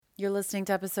You're listening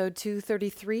to episode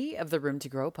 233 of the Room to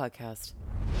Grow podcast.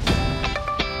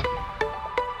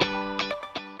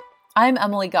 I'm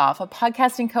Emily Goff, a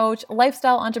podcasting coach,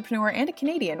 lifestyle entrepreneur, and a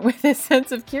Canadian with a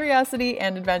sense of curiosity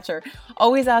and adventure,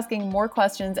 always asking more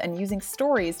questions and using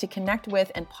stories to connect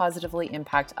with and positively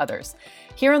impact others.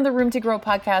 Here on the Room to Grow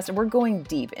podcast, we're going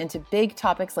deep into big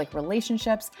topics like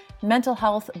relationships, mental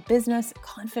health, business,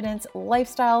 confidence,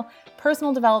 lifestyle,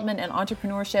 personal development, and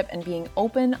entrepreneurship, and being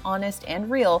open, honest,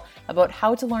 and real about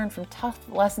how to learn from tough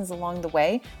lessons along the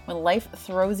way when life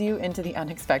throws you into the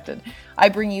unexpected. I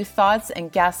bring you thoughts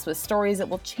and guests with stories that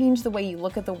will change the way you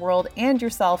look at the world and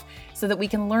yourself so that we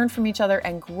can learn from each other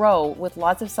and grow with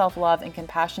lots of self-love and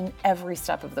compassion every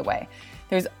step of the way.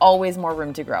 There's always more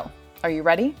room to grow. Are you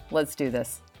ready? Let's do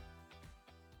this.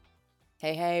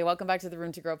 Hey, welcome back to the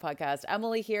Room to Grow podcast.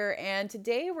 Emily here, and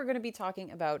today we're going to be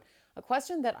talking about a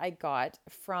question that I got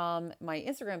from my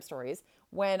Instagram stories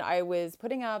when I was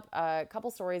putting up a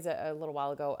couple stories a little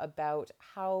while ago about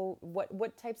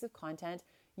what types of content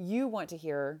you want to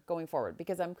hear going forward,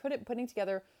 because I'm putting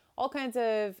together all kinds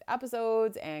of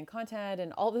episodes and content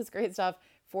and all this great stuff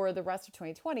for the rest of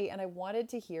 2020, and I wanted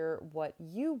to hear what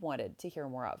you wanted to hear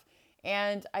more of.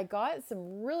 And I got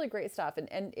some really great stuff, and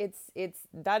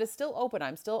that is still open.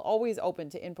 I'm still always open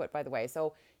to input, by the way.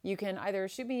 So you can either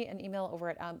shoot me an email over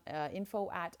at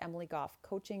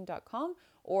info@emilygoffcoaching.com,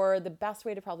 or the best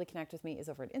way to probably connect with me is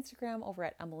over at Instagram, over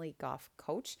at Emily Goff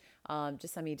Coach.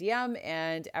 Just send me a DM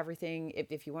and everything.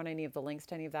 If you want any of the links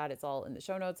to any of that, it's all in the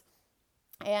show notes.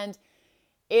 And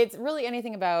it's really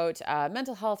anything about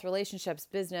mental health, relationships,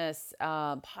 business,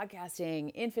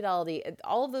 podcasting, infidelity,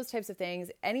 all of those types of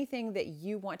things. Anything that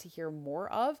you want to hear more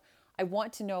of, I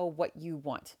want to know what you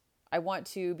want. I want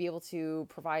to be able to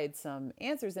provide some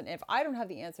answers. And if I don't have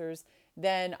the answers,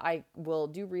 then I will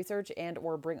do research and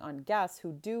or bring on guests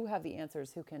who do have the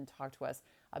answers, who can talk to us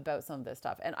about some of this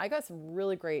stuff. And I got some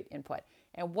really great input.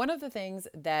 And one of the things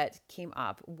that came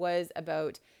up was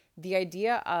about the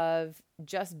idea of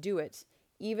just do it,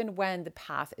 even when the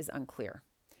path is unclear.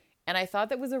 And I thought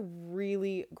that was a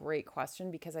really great question,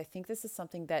 because I think this is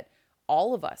something that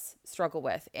all of us struggle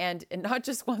with, and not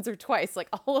just once or twice, like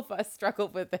all of us struggle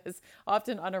with this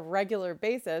often on a regular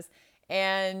basis.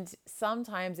 And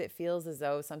sometimes it feels as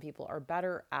though some people are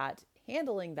better at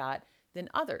handling that than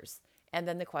others. And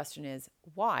then the question is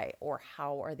why, or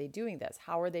how are they doing this?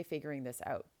 How are they figuring this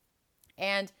out?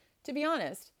 And to be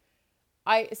honest,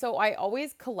 I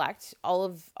always collect all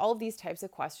of these types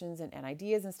of questions and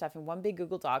ideas and stuff in one big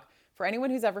Google Doc. For anyone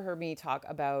who's ever heard me talk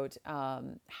about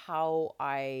how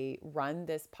I run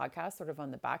this podcast sort of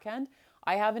on the back end,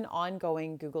 I have an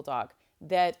ongoing Google Doc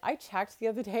that I checked the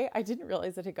other day. I didn't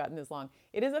realize it had gotten this long.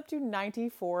 It is up to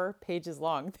 94 pages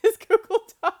long, this Google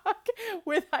Doc,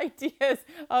 with ideas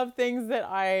of things that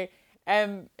I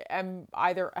am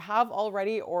either have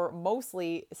already or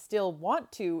mostly still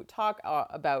want to talk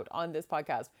about on this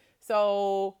podcast.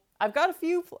 So I've got a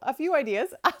few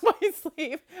ideas up my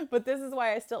sleeve, but this is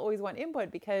why I still always want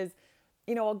input, because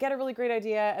I'll get a really great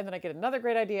idea, and then I get another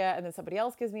great idea, and then somebody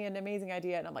else gives me an amazing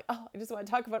idea, and I'm like, oh, I just want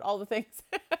to talk about all the things.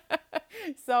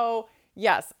 So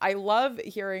yes, I love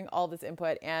hearing all this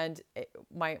input. And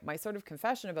my sort of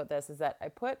confession about this is that I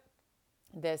put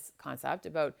this concept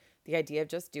about the idea of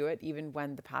just do it even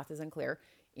when the path is unclear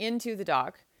into the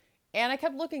doc, and I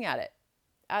kept looking at it,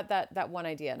 at that one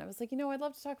idea, and I was like, I'd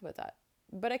love to talk about that,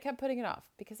 but I kept putting it off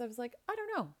because I was like, I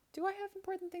don't know, do I have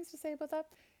important things to say about that?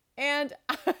 And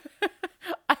I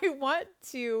want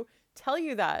to tell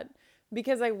you that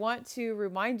because I want to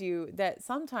remind you that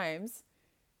sometimes,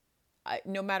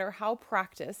 no matter how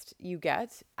practiced you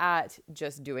get at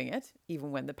just doing it,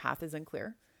 even when the path is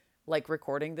unclear, like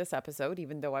recording this episode,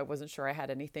 even though I wasn't sure I had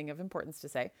anything of importance to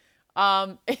say,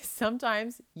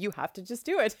 sometimes you have to just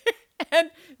do it.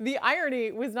 And the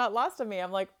irony was not lost on me.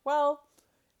 I'm like, well,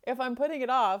 if I'm putting it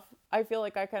off, I feel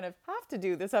like I kind of have to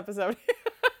do this episode.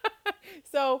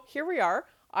 So here we are.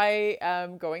 I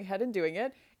am going ahead and doing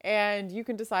it. And you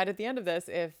can decide at the end of this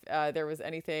if there was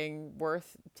anything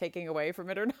worth taking away from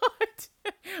it or not.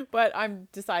 But I'm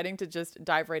deciding to just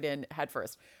dive right in head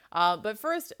first. But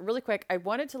first, really quick, I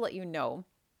wanted to let you know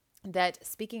that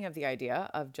speaking of the idea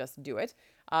of just do it,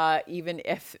 even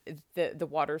if the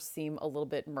waters seem a little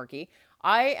bit murky,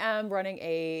 I am running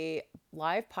a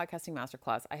live podcasting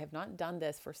masterclass. I have not done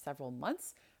this for several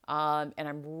months. And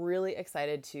I'm really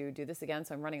excited to do this again.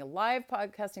 So I'm running a live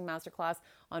podcasting masterclass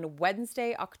on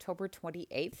Wednesday, October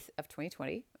 28th of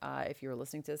 2020. If you're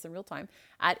listening to this in real time,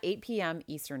 at 8 p.m.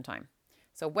 Eastern time.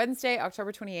 So Wednesday,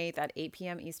 October 28th at 8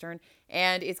 p.m. Eastern.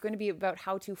 And it's going to be about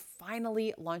how to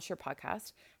finally launch your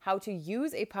podcast, how to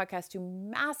use a podcast to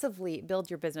massively build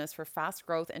your business for fast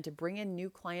growth and to bring in new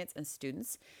clients and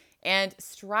students, and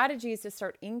strategies to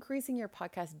start increasing your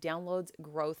podcast downloads,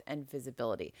 growth, and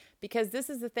visibility. Because this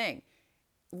is the thing.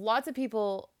 Lots of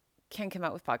people can come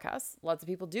out with podcasts. Lots of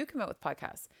people do come out with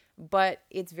podcasts, but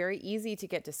it's very easy to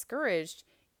get discouraged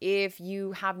if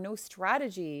you have no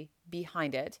strategy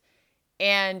behind it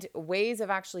and ways of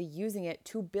actually using it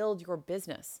to build your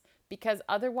business, because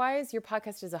otherwise your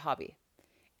podcast is a hobby.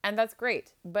 And that's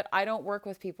great, but I don't work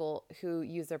with people who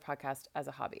use their podcast as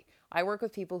a hobby. I work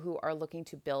with people who are looking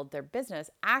to build their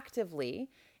business actively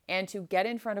and to get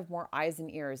in front of more eyes and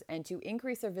ears and to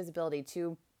increase their visibility,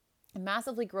 to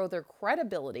massively grow their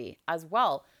credibility as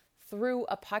well through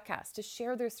a podcast, to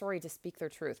share their story, to speak their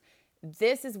truth.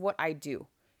 This is what I do.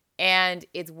 And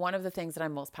it's one of the things that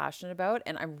I'm most passionate about.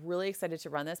 And I'm really excited to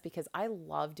run this because I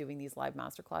love doing these live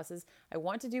masterclasses. I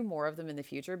want to do more of them in the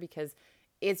future because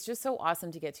it's just so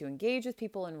awesome to get to engage with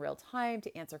people in real time,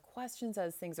 to answer questions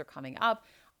as things are coming up.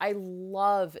 I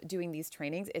love doing these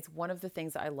trainings. It's one of the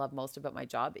things that I love most about my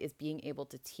job is being able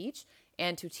to teach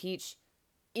and to teach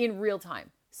in real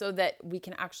time so that we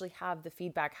can actually have the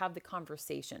feedback, have the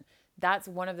conversation. That's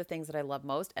one of the things that I love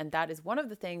most. And that is one of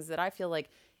the things that I feel like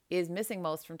is missing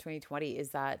most from 2020 is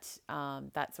that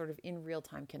that sort of in real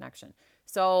time connection.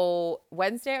 So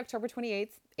Wednesday, October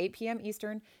 28th, 8 p.m.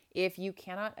 Eastern. If you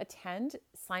cannot attend,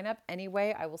 sign up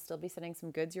anyway. I will still be sending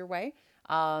some goods your way.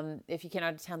 If you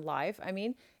cannot attend live,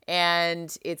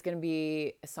 and it's going to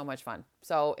be so much fun.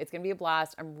 So it's going to be a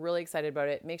blast. I'm really excited about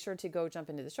it. Make sure to go jump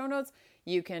into the show notes.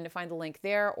 You can find the link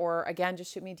there, or again,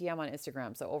 just shoot me a DM on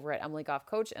Instagram. So over at Emily Goff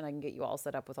Coach, and I can get you all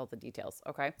set up with all the details.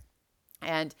 Okay.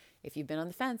 And if you've been on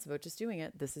the fence about just doing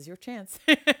it, this is your chance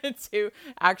to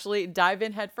actually dive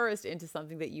in head first into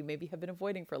something that you maybe have been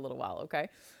avoiding for a little while. Okay.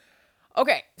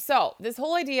 Okay. So this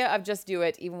whole idea of just do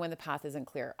it, even when the path isn't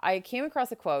clear. I came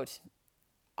across a quote.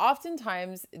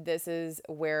 Oftentimes, this is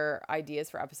where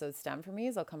ideas for episodes stem for me,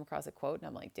 is I'll come across a quote and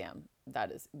I'm like, damn,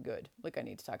 that is good. Like, I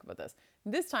need to talk about this.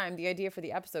 This time, the idea for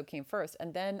the episode came first,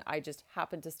 and then I just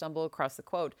happened to stumble across the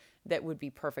quote that would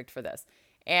be perfect for this.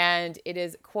 And it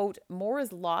is, quote, "More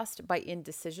is lost by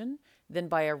indecision than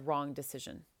by a wrong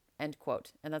decision," end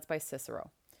quote. And that's by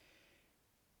Cicero.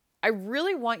 I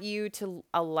really want you to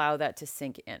allow that to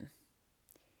sink in.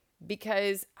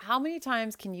 Because how many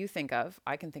times can you think of,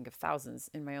 I can think of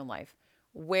thousands in my own life,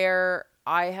 where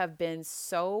I have been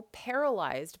so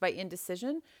paralyzed by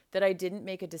indecision that I didn't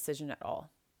make a decision at all.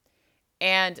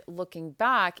 And looking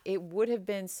back, it would have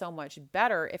been so much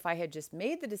better if I had just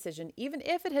made the decision, even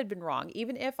if it had been wrong,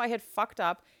 even if I had fucked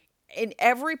up in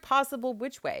every possible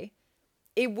which way,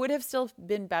 it would have still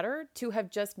been better to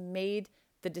have just made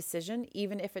the decision,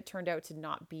 even if it turned out to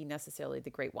not be necessarily the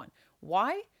great one.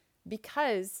 Why?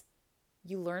 Because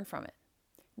you learn from it.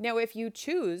 Now, if you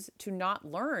choose to not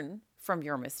learn from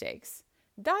your mistakes,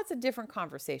 that's a different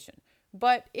conversation.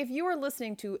 But if you are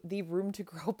listening to the Room to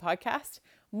Grow podcast,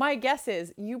 my guess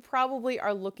is you probably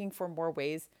are looking for more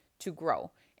ways to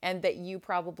grow, and that you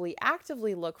probably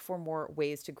actively look for more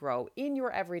ways to grow in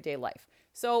your everyday life.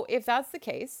 So if that's the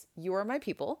case, you are my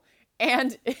people,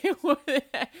 and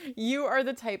you are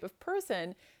the type of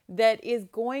person that is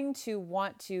going to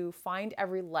want to find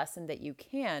every lesson that you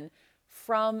can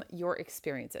from your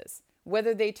experiences,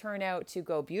 whether they turn out to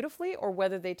go beautifully or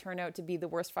whether they turn out to be the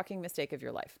worst fucking mistake of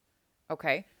your life.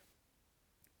 Okay?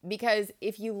 Because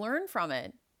if you learn from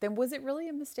it, then was it really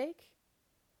a mistake?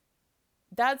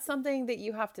 That's something that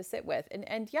you have to sit with.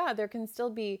 And yeah, there can still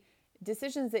be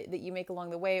decisions that you make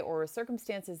along the way, or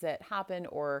circumstances that happen,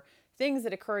 or things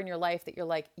that occur in your life that you're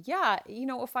like, yeah,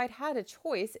 if I'd had a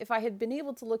choice, if I had been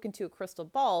able to look into a crystal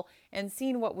ball and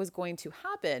seen what was going to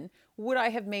happen, would I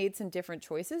have made some different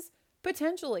choices?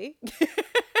 Potentially.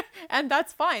 And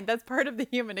that's fine. That's part of the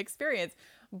human experience.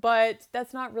 But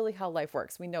that's not really how life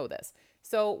works. We know this.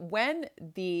 So when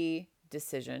the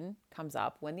decision comes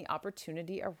up, when the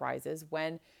opportunity arises,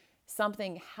 when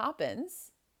something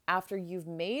happens after you've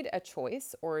made a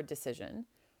choice or a decision,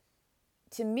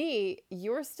 to me,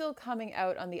 you're still coming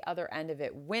out on the other end of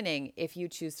it winning if you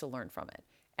choose to learn from it.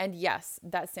 And yes,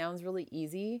 that sounds really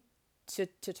easy to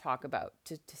talk about,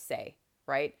 to say,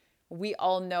 right? We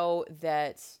all know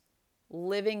that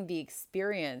living the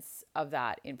experience of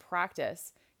that in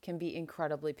practice can be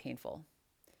incredibly painful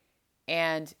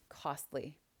and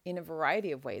costly in a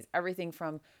variety of ways. Everything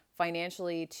from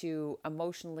financially to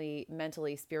emotionally,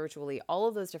 mentally, spiritually, all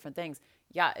of those different things.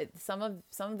 Yeah, some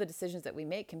of the decisions that we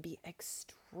make can be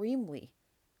extremely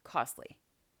costly.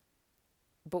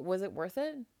 But was it worth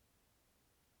it?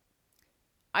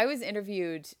 I was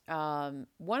interviewed, one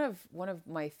of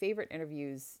my favorite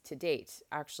interviews to date,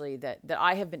 actually, that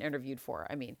I have been interviewed for,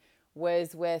 I mean,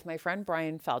 was with my friend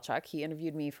Brian Falchuk. He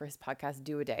interviewed me for his podcast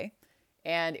Do a Day,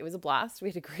 and it was a blast. We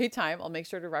had a great time. I'll make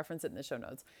sure to reference it in the show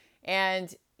notes.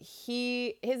 And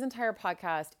his entire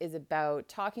podcast is about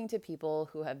talking to people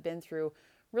who have been through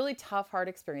really tough, hard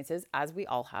experiences, as we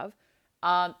all have,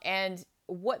 and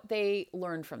what they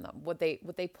learned from them, what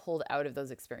they pulled out of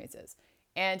those experiences.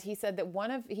 And he said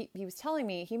that he was telling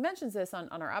me, he mentions this on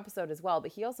our episode as well,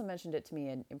 but he also mentioned it to me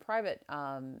in private,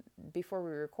 before we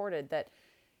recorded, that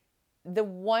the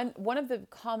one of the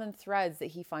common threads that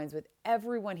he finds with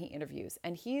everyone he interviews,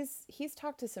 and he's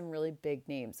talked to some really big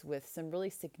names with some really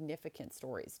significant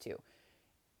stories too,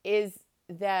 is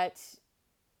that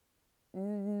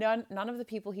none of the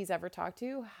people he's ever talked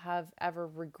to have ever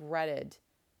regretted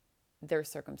their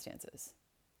circumstances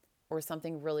or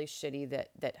something really shitty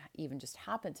that even just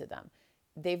happened to them.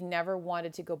 They've never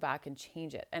wanted to go back and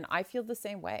change it. And I feel the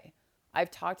same way. I've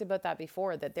talked about that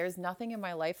before, that there's nothing in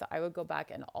my life that I would go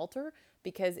back and alter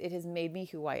because it has made me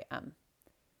who I am.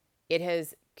 It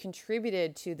has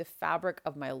contributed to the fabric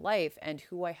of my life and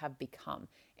who I have become.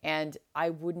 And I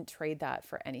wouldn't trade that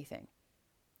for anything.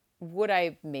 Would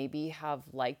I maybe have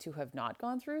liked to have not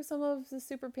gone through some of the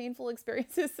super painful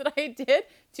experiences that I did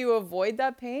to avoid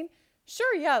that pain?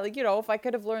 Sure, yeah, like, if I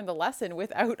could have learned the lesson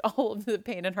without all of the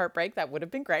pain and heartbreak, that would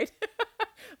have been great.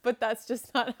 But that's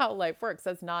just not how life works.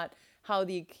 That's not how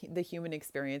the human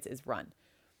experience is run.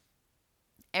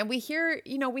 And we hear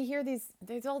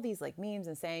there's all these like memes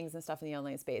and sayings and stuff in the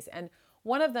online space. And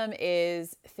one of them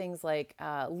is things like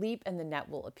leap and the net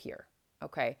will appear.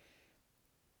 Okay.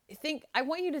 I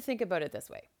want you to think about it this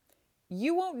way.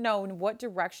 You won't know in what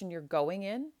direction you're going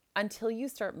in until you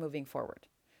start moving forward.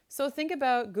 So think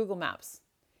about Google Maps.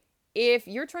 If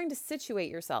you're trying to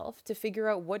situate yourself to figure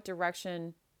out what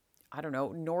direction, I don't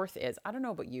know, north is. I don't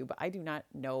know about you, but I do not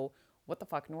know what the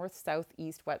fuck, north, south,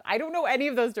 east, west. I don't know any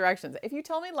of those directions. If you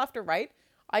tell me left or right,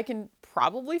 I can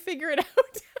probably figure it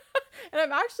out. And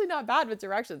I'm actually not bad with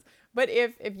directions. But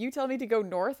if you tell me to go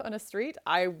north on a street,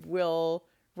 I will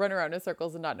run around in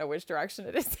circles and not know which direction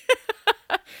it is.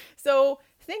 So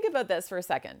think about this for a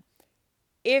second.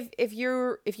 If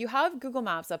you have Google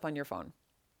Maps up on your phone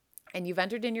and you've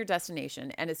entered in your destination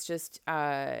and it's just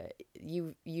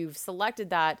you've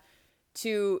selected that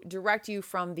to direct you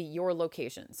from your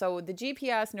location. So the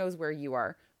GPS knows where you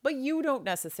are, but you don't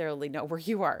necessarily know where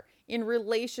you are in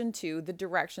relation to the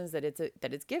directions that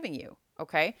it's giving you.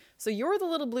 Okay, so you're the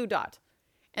little blue dot,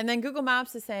 and then Google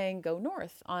Maps is saying go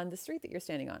north on the street that you're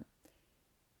standing on.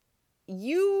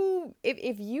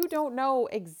 If you don't know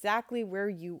exactly where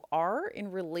you are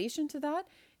in relation to that,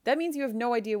 that means you have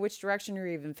no idea which direction you're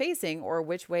even facing or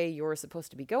which way you're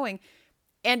supposed to be going.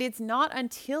 And it's not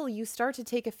until you start to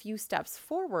take a few steps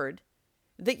forward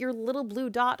that your little blue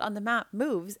dot on the map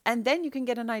moves, and then you can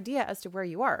get an idea as to where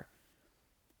you are.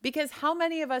 Because how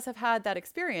many of us have had that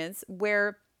experience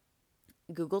where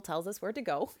Google tells us where to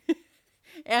go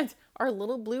and our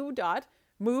little blue dot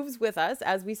moves with us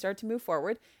as we start to move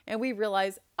forward, and we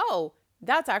realize, oh,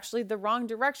 that's actually the wrong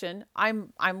direction.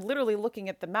 I'm literally looking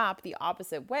at the map the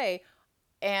opposite way,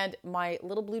 and my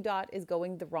little blue dot is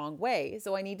going the wrong way,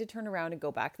 so I need to turn around and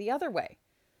go back the other way.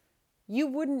 You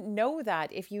wouldn't know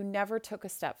that if you never took a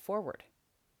step forward,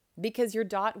 because your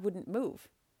dot wouldn't move.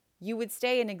 You would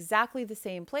stay in exactly the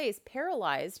same place,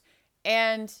 paralyzed,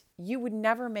 and you would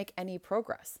never make any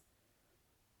progress.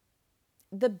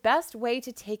 The best way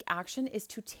to take action is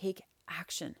to take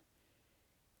action.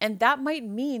 And that might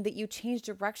mean that you change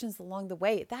directions along the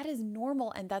way. That is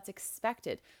normal and that's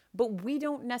expected. But we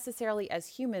don't necessarily, as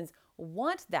humans,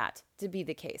 want that to be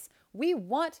the case. We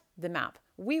want the map.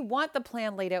 We want the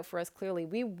plan laid out for us clearly.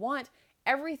 We want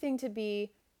everything to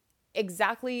be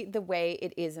exactly the way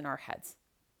it is in our heads.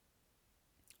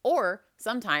 Or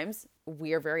sometimes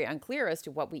we are very unclear as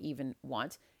to what we even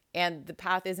want, and the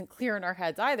path isn't clear in our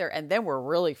heads either. And then we're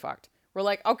really fucked. We're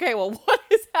like, okay, well, what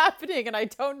is happening? And I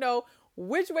don't know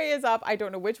which way is up. I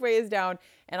don't know which way is down.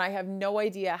 And I have no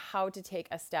idea how to take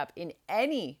a step in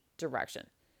any direction.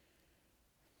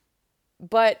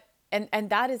 But, and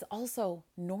that is also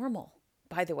normal,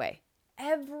 by the way.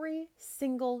 Every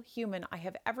single human I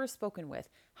have ever spoken with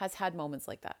has had moments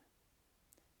like that.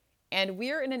 And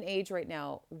we're in an age right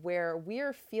now where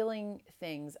we're feeling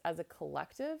things as a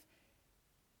collective.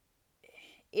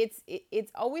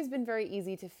 It's always been very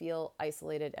easy to feel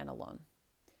isolated and alone.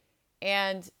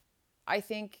 And I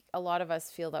think a lot of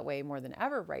us feel that way more than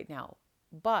ever right now.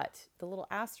 But the little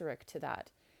asterisk to that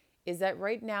is that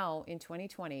right now in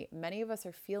 2020, many of us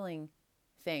are feeling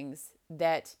things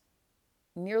that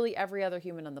nearly every other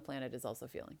human on the planet is also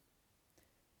feeling.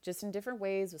 Just in different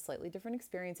ways with slightly different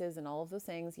experiences and all of those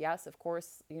things. Yes, of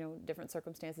course, different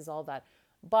circumstances, all of that.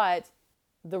 But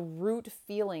the root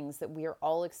feelings that we are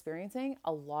all experiencing,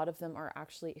 a lot of them are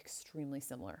actually extremely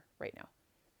similar right now.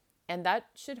 And that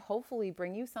should hopefully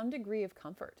bring you some degree of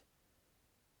comfort,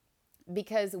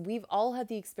 because we've all had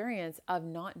the experience of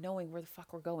not knowing where the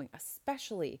fuck we're going,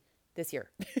 especially this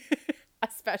year.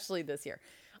 Especially this year.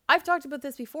 I've talked about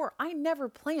this before. I never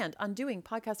planned on doing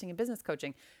podcasting and business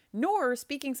coaching, nor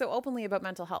speaking so openly about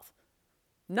mental health.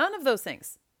 None of those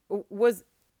things was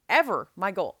ever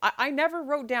my goal. I never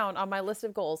wrote down on my list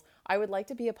of goals, I would like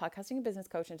to be a podcasting and business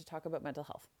coach and to talk about mental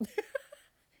health.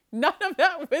 None of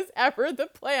that was ever the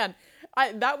plan.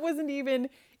 That wasn't even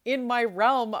in my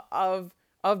realm of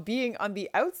being on the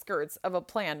outskirts of a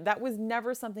plan. That was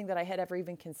never something that I had ever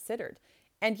even considered.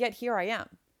 And yet here I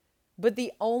am. But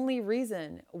the only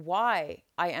reason why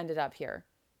I ended up here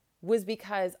was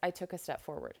because I took a step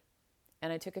forward,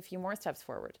 and I took a few more steps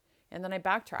forward. And then I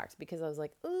backtracked because I was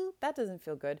like, ooh, that doesn't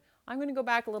feel good. I'm going to go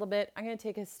back a little bit. I'm going to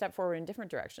take a step forward in a different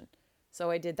direction.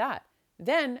 So I did that.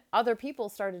 Then other people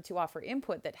started to offer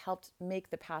input that helped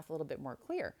make the path a little bit more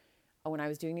clear. When I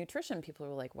was doing nutrition, people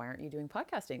were like, why aren't you doing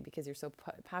podcasting? Because you're so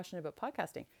passionate about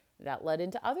podcasting. That led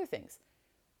into other things.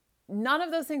 None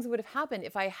of those things would have happened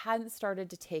if I hadn't started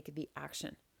to take the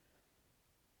action.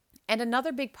 And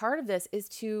another big part of this is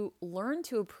to learn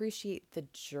to appreciate the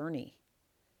journey.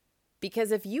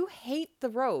 Because if you hate the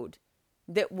road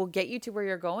that will get you to where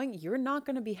you're going, you're not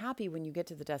going to be happy when you get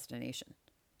to the destination.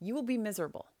 You will be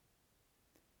miserable.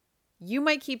 You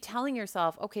might keep telling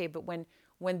yourself, okay, but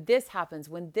when this happens,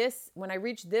 when I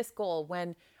reach this goal,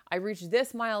 when I reach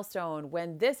this milestone,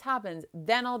 when this happens,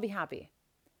 then I'll be happy.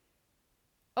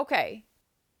 Okay,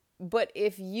 but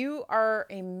if you are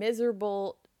a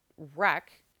miserable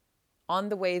wreck on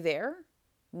the way there,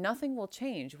 nothing will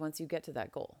change once you get to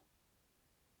that goal.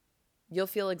 You'll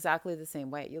feel exactly the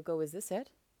same way. You'll go, is this it?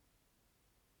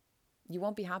 You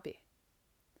won't be happy.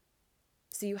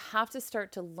 So you have to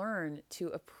start to learn to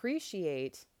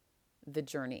appreciate the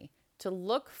journey, to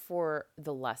look for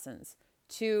the lessons,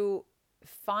 to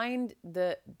find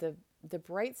the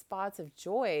bright spots of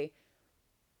joy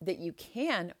that you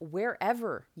can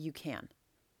wherever you can,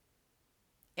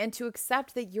 and to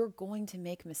accept that you're going to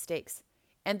make mistakes.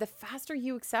 And the faster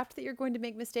you accept that you're going to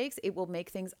make mistakes, it will make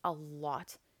things a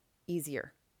lot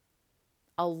easier.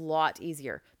 A lot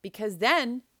easier. Because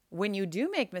then when you do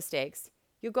make mistakes,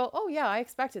 you go, oh yeah, I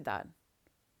expected that.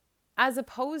 As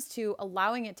opposed to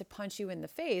allowing it to punch you in the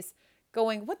face,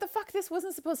 going, what the fuck, this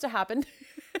wasn't supposed to happen.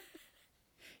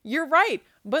 You're right,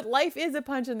 but life is a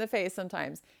punch in the face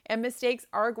sometimes, and mistakes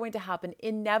are going to happen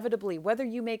inevitably, whether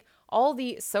you make all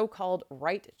the so-called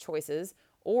right choices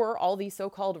or all the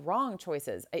so-called wrong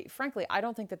choices. Frankly, I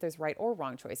don't think that there's right or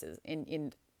wrong choices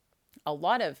in a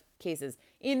lot of cases,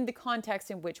 in the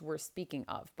context in which we're speaking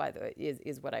of, by the way,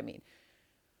 is what I mean.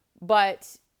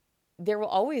 But there will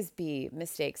always be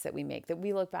mistakes that we make that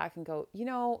we look back and go,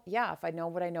 yeah, if I know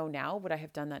what I know now, would I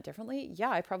have done that differently? Yeah,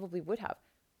 I probably would have.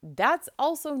 That's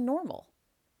also normal.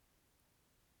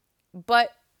 But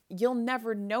you'll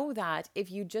never know that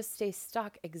if you just stay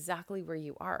stuck exactly where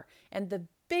you are. And the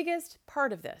biggest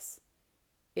part of this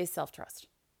is self-trust.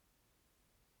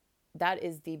 That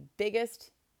is the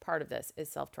biggest part of this, is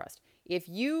self-trust. If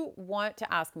you want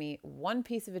to ask me one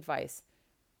piece of advice,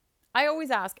 I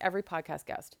always ask every podcast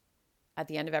guest at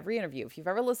the end of every interview. If you've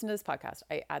ever listened to this podcast,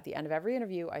 at the end of every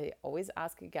interview, I always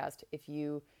ask a guest, if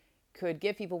you could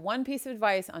give people one piece of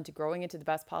advice onto growing into the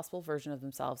best possible version of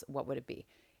themselves, what would it be?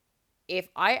 If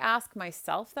I ask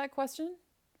myself that question,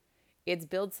 it's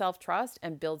build self-trust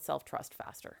and build self-trust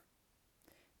faster.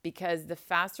 Because the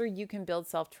faster you can build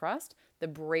self-trust, the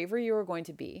braver you are going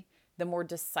to be, the more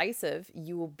decisive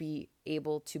you will be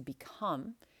able to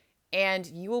become, and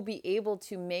you will be able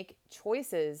to make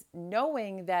choices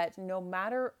knowing that no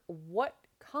matter what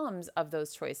comes of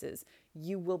those choices,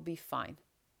 you will be fine.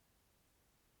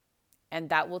 And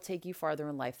that will take you farther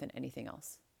in life than anything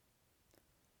else.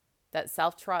 That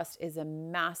self-trust is a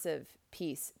massive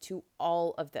piece to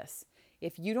all of this.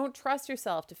 If you don't trust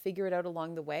yourself to figure it out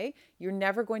along the way, you're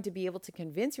never going to be able to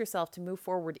convince yourself to move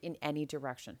forward in any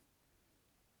direction.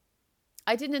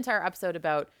 I did an entire episode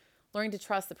about learning to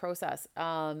trust the process.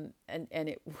 And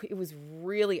it was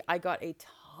really, I got a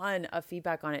ton of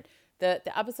feedback on it. The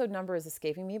episode number is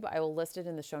escaping me, but I will list it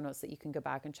in the show notes so that you can go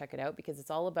back and check it out, because it's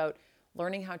all about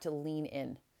learning how to lean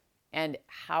in and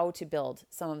how to build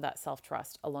some of that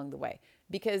self-trust along the way.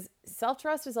 Because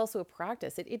self-trust is also a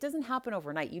practice. It doesn't happen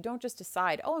overnight. You don't just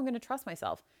decide, oh, I'm going to trust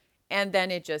myself, and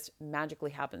then it just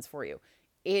magically happens for you.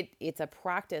 it's a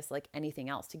practice like anything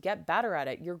else. To get better at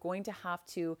it, you're going to have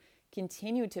to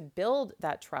continue to build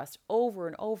that trust over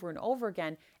and over and over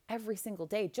again every single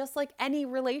day, just like any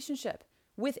relationship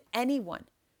with anyone.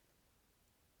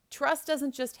 Trust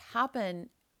doesn't just happen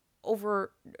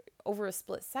over a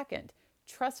split second.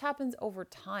 Trust happens over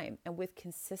time and with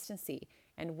consistency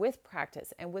and with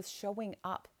practice and with showing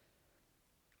up.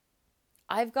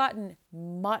 I've gotten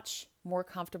much more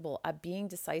comfortable at being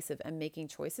decisive and making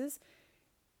choices,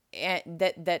 and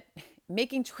that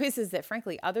making choices that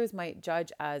frankly others might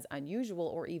judge as unusual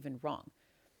or even wrong.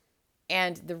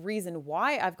 And the reason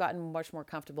why I've gotten much more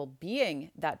comfortable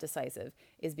being that decisive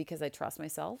is because I trust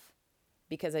myself,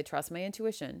 because I trust my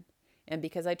intuition, and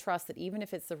because I trust that even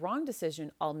if it's the wrong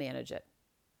decision, I'll manage it.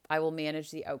 I will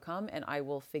manage the outcome and I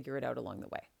will figure it out along the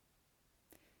way.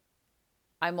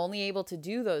 I'm only able to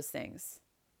do those things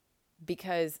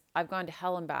because I've gone to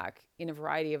hell and back in a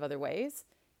variety of other ways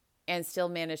and still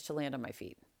managed to land on my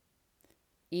feet,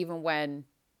 even when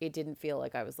it didn't feel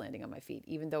like I was landing on my feet,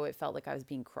 even though it felt like I was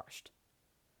being crushed.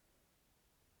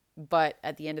 But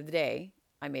at the end of the day,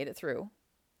 I made it through.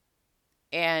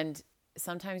 And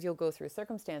sometimes you'll go through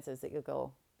circumstances that you'll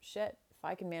go, shit, if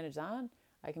I can manage that,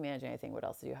 I can manage anything. What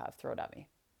else do you have? Throw it at me.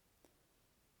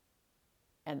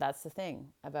 And that's the thing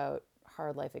about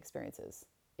hard life experiences,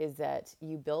 is that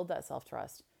you build that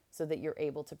self-trust so that you're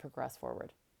able to progress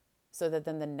forward, so that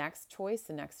then the next choice,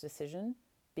 the next decision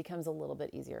becomes a little bit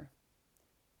easier.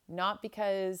 Not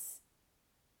because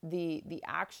the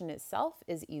action itself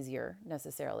is easier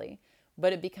necessarily,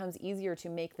 but it becomes easier to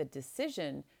make the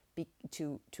decision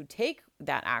to take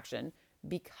that action,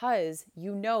 because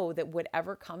you know that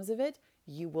whatever comes of it,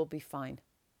 you will be fine.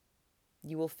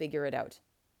 You will figure it out.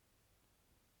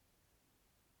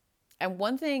 And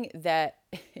one thing that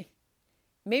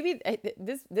maybe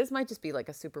this might just be like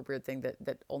a super weird thing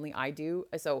that only I do.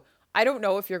 So I don't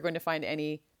know if you're going to find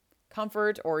any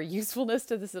comfort or usefulness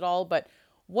to this at all, but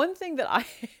one thing that I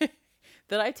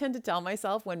that I tend to tell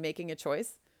myself when making a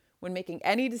choice, when making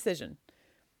any decision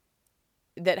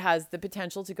that has the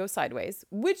potential to go sideways,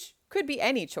 which could be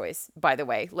any choice, by the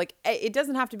way. Like, it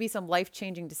doesn't have to be some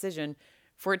life-changing decision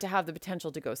for it to have the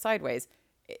potential to go sideways.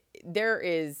 There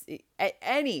is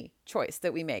any choice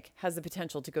that we make has the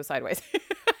potential to go sideways.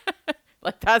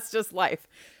 Like, that's just life.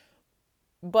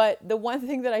 But the one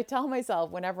thing that I tell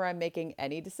myself whenever I'm making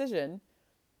any decision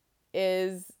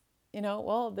is,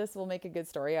 well, this will make a good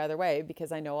story either way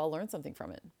because I know I'll learn something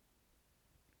from it.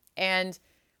 And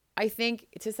I think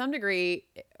to some degree,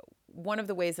 one of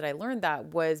the ways that I learned that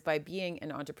was by being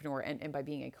an entrepreneur and by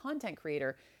being a content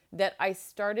creator, that I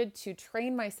started to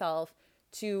train myself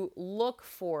to look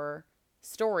for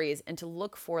stories and to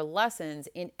look for lessons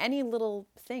in any little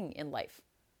thing in life.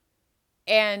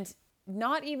 And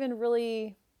not even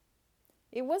really,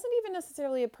 it wasn't even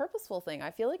necessarily a purposeful thing.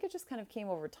 I feel like it just kind of came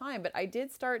over time, but I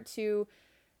did start to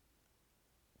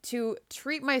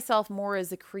treat myself more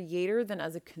as a creator than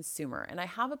as a consumer. And I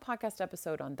have a podcast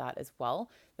episode on that as well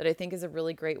that I think is a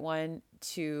really great one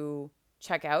to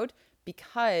check out,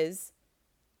 because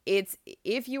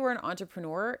if you are an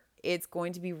entrepreneur, it's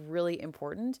going to be really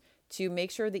important to make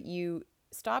sure that you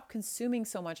stop consuming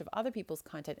so much of other people's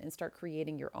content and start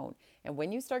creating your own. And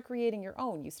when you start creating your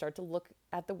own, you start to look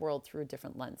at the world through a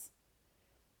different lens.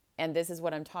 And this is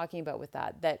what I'm talking about with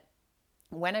that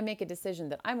when I make a decision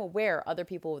that I'm aware other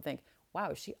people would think,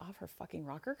 wow, is she off her fucking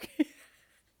rocker?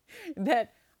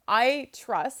 That I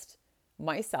trust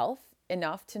myself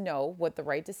enough to know what the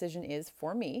right decision is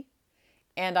for me.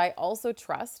 And I also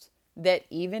trust that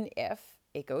even if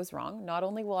it goes wrong, not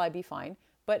only will I be fine,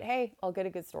 but hey, I'll get a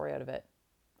good story out of it.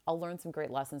 I'll learn some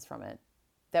great lessons from it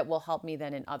that will help me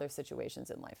then in other situations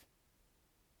in life.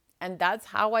 And that's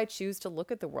how I choose to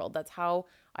look at the world. That's how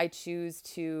I choose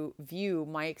to view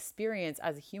my experience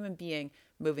as a human being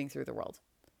moving through the world.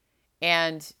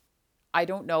 And I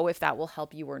don't know if that will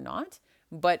help you or not,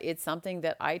 but it's something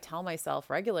that I tell myself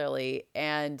regularly,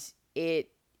 and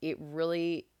it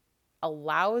really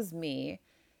allows me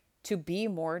to be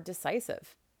more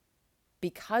decisive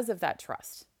because of that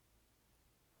trust.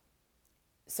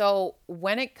 So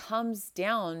when it comes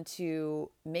down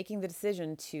to making the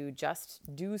decision to just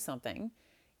do something,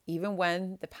 even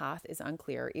when the path is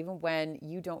unclear, even when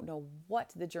you don't know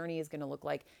what the journey is going to look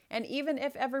like, and even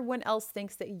if everyone else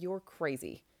thinks that you're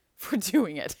crazy for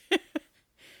doing it,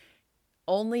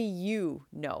 only you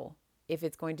know if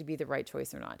it's going to be the right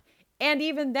choice or not. And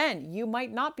even then, you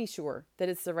might not be sure that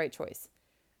it's the right choice.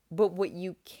 But what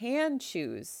you can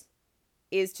choose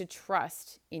is to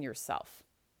trust in yourself.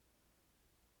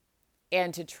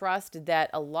 And to trust that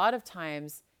a lot of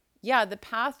times, the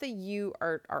path that you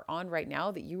are on right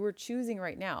now, that you are choosing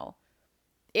right now,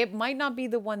 It might not be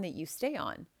the one that you stay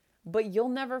on, but you'll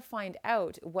never find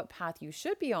out what path you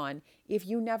should be on if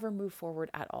you never move forward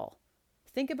at all.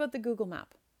 Think about the Google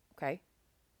map, okay?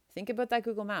 Think about that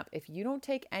Google map. If you don't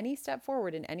take any step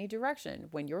forward in any direction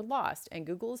when you're lost and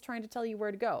Google is trying to tell you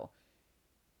where to go,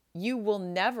 you will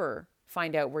never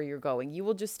find out where you're going. You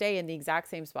will just stay in the exact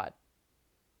same spot.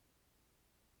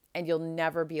 And you'll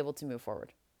never be able to move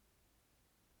forward.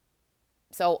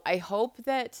 So I hope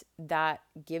that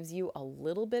gives you a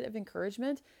little bit of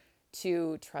encouragement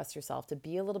to trust yourself, to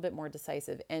be a little bit more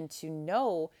decisive, and to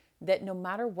know that no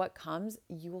matter what comes,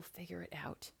 you will figure it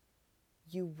out.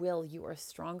 You will. You are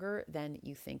stronger than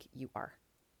you think you are.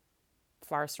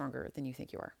 Far stronger than you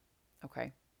think you are.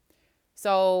 Okay.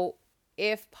 So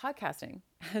if podcasting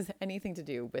has anything to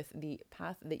do with the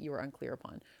path that you are unclear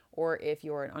upon, or if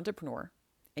you're an entrepreneur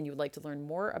and you would like to learn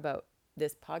more about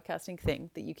this podcasting thing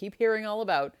that you keep hearing all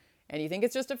about, and you think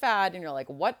it's just a fad, and you're like,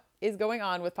 what is going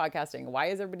on with podcasting? Why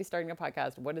is everybody starting a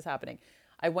podcast? What is happening?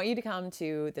 I want you to come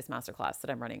to this masterclass that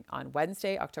I'm running on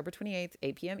Wednesday, October 28th,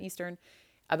 8 p.m. Eastern,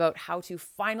 about how to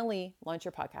finally launch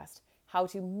your podcast, how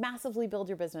to massively build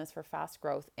your business for fast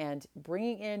growth, and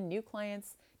bringing in new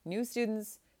clients, new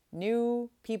students, new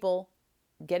people,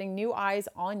 getting new eyes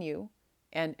on you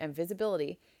and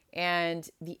visibility, and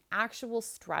the actual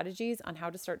strategies on how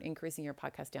to start increasing your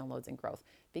podcast downloads and growth,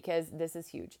 because this is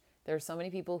huge. There are so many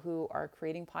people who are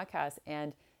creating podcasts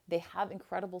and they have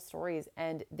incredible stories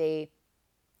and they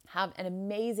have an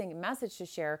amazing message to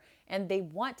share and they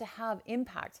want to have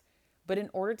impact. But in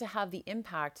order to have the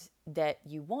impact that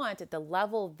you want at the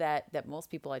level that most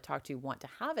people I talk to want to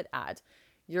have it at,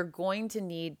 you're going to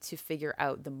need to figure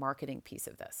out the marketing piece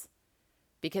of this,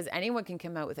 because anyone can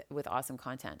come out with awesome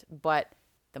content, but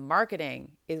the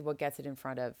marketing is what gets it in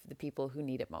front of the people who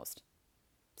need it most.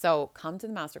 So come to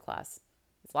the masterclass.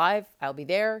 It's live. I'll be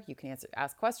there. You can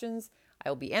ask questions. I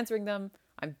will be answering them.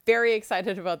 I'm very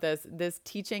excited about this. This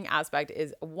teaching aspect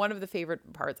is one of the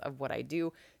favorite parts of what I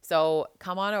do. So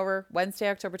come on over Wednesday,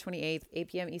 October 28th, 8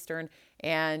 p.m. Eastern.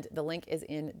 And the link is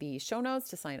in the show notes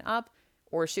to sign up,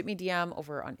 or shoot me DM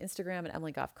over on Instagram at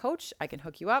Emily Goff Coach. I can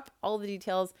hook you up, all the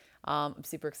details. I'm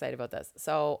super excited about this.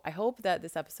 So I hope that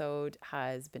this episode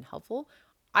has been helpful.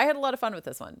 I had a lot of fun with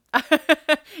this one.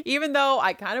 Even though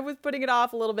I kind of was putting it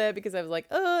off a little bit because I was like,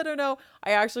 oh, I don't know.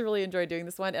 I actually really enjoyed doing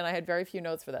this one, and I had very few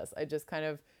notes for this. I just kind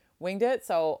of winged it.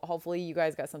 So hopefully you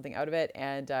guys got something out of it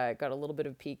and got a little bit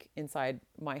of a peek inside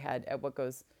my head at what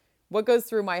goes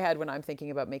through my head when I'm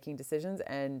thinking about making decisions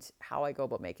and how I go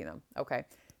about making them. Okay.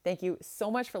 Thank you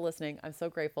so much for listening. I'm so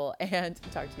grateful, and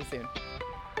talk to you soon.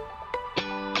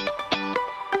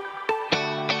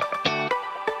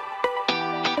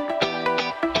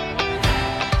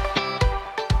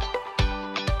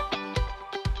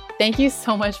 Thank you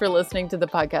so much for listening to the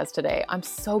podcast today. I'm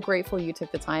so grateful you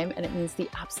took the time, and it means the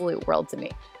absolute world to me.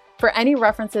 For any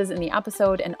references in the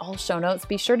episode and all show notes,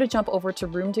 be sure to jump over to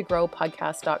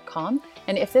roomtogrowpodcast.com.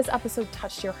 And if this episode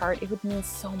touched your heart, it would mean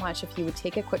so much if you would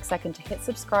take a quick second to hit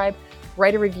subscribe,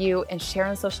 write a review, and share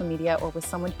on social media or with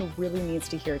someone who really needs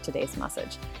to hear today's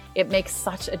message. It makes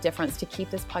such a difference to keep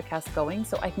this podcast going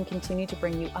so I can continue to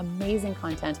bring you amazing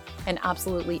content and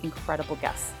absolutely incredible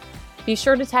guests. Be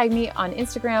sure to tag me on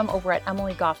Instagram over at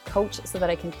Emily Goff Coach so that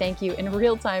I can thank you in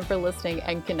real time for listening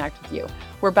and connect with you.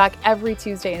 We're back every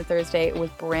Tuesday and Thursday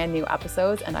with brand new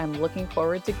episodes, and I'm looking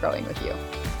forward to growing with you.